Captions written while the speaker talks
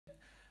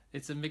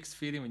It's a mixed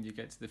feeling when you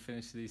get to the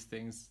finish of these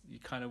things. You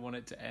kind of want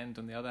it to end.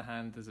 On the other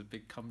hand, there's a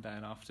big come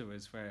down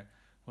afterwards where,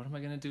 what am I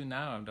going to do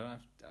now?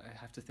 I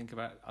have to think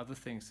about other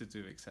things to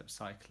do except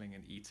cycling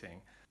and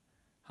eating.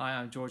 Hi,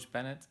 I'm George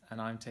Bennett,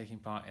 and I'm taking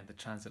part in the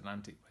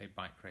TransAtlanticWay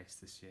Bike Race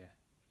this year.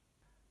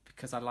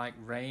 Because I like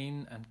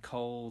rain and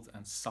cold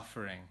and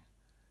suffering,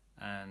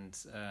 and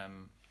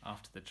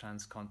after the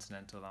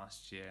transcontinental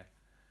last year,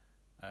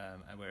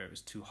 where it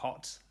was too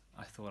hot,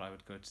 I thought I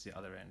would go to the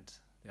other end,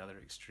 the other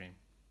extreme.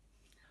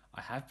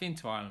 I have been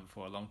to Ireland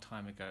before, a long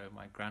time ago.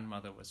 My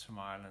grandmother was from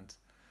Ireland.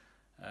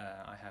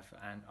 I have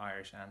an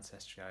Irish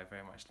ancestry. I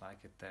very much like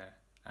it there.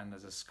 And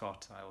as a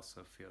Scot, I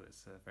also feel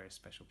it's a very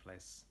special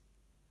place.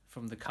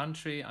 From the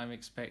country, I'm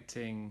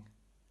expecting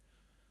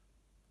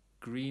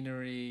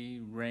greenery,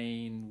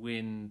 rain,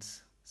 wind,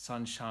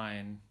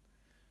 sunshine,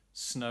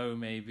 snow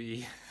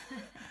maybe.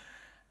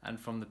 And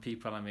from the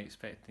people, I'm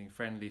expecting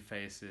friendly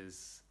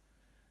faces,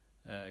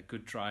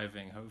 good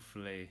driving,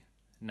 hopefully,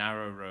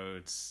 narrow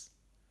roads,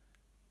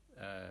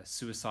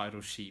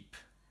 suicidal sheep,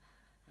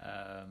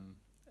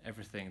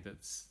 everything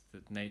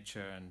that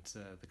nature and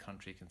the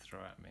country can throw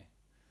at me.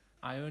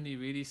 I only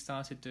really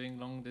started doing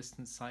long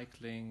distance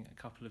cycling a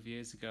couple of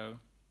years ago,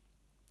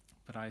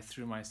 but I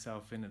threw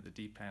myself in at the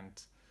deep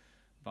end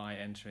by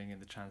entering in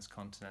the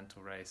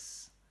transcontinental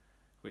race,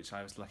 which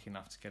I was lucky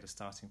enough to get a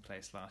starting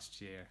place last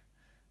year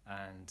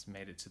and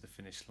made it to the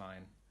finish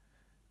line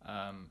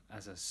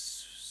as a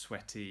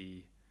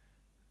sweaty,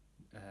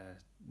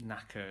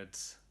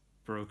 knackered,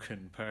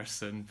 broken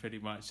person pretty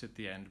much at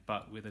the end,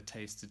 but with a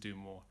taste to do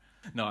more.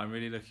 No, I'm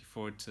really looking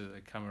forward to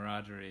the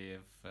camaraderie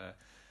of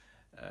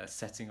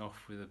setting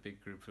off with a big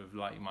group of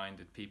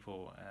like-minded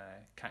people,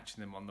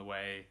 catching them on the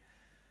way,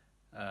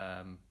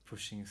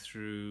 pushing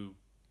through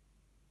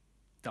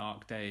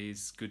dark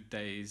days, good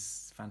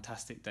days,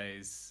 fantastic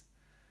days,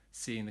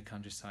 seeing the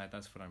countryside.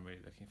 That's what I'm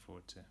really looking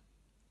forward to.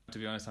 To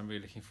be honest, I'm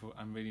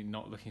really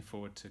not looking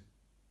forward to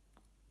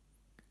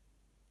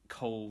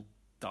cold,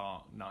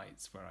 dark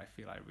nights where I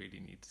feel I really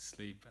need to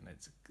sleep, and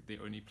it's the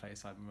only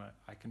place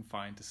I can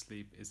find to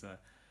sleep is a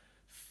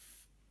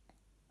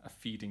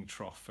feeding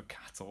trough for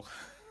cattle.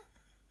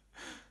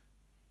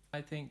 I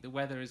think the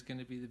weather is going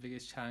to be the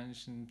biggest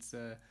challenge, and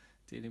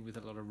dealing with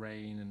a lot of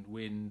rain and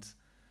wind,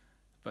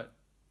 but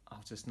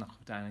I'll just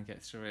knuckle down and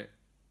get through it.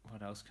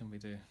 What else can we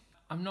do?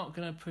 I'm not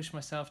going to push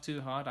myself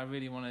too hard. I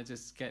really want to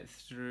just get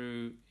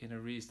through in a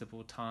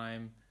reasonable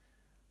time.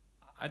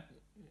 I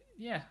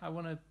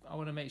want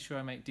to make sure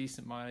I make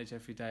decent mileage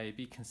every day,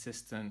 be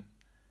consistent,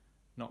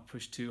 not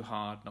push too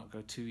hard, not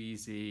go too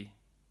easy,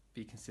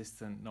 be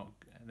consistent,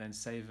 and then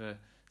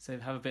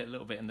have a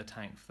little bit in the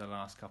tank for the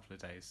last couple of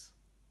days.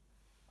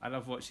 I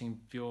love watching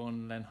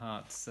Bjorn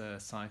Lenhart's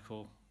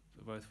cycle,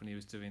 both when he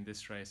was doing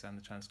this race and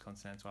the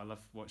transcontinental. I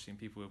love watching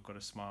people who've got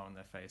a smile on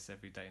their face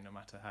every day, no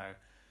matter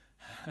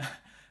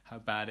how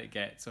bad it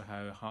gets, or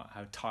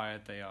how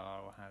tired they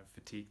are, or how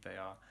fatigued they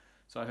are.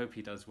 So I hope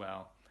he does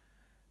well.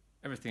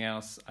 Everything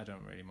else, I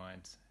don't really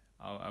mind.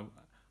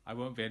 I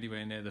won't be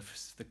anywhere near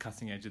the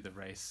cutting edge of the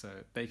race, so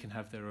they can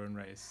have their own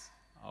race.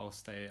 I'll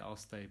stay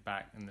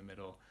back in the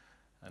middle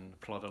and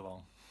plod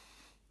along.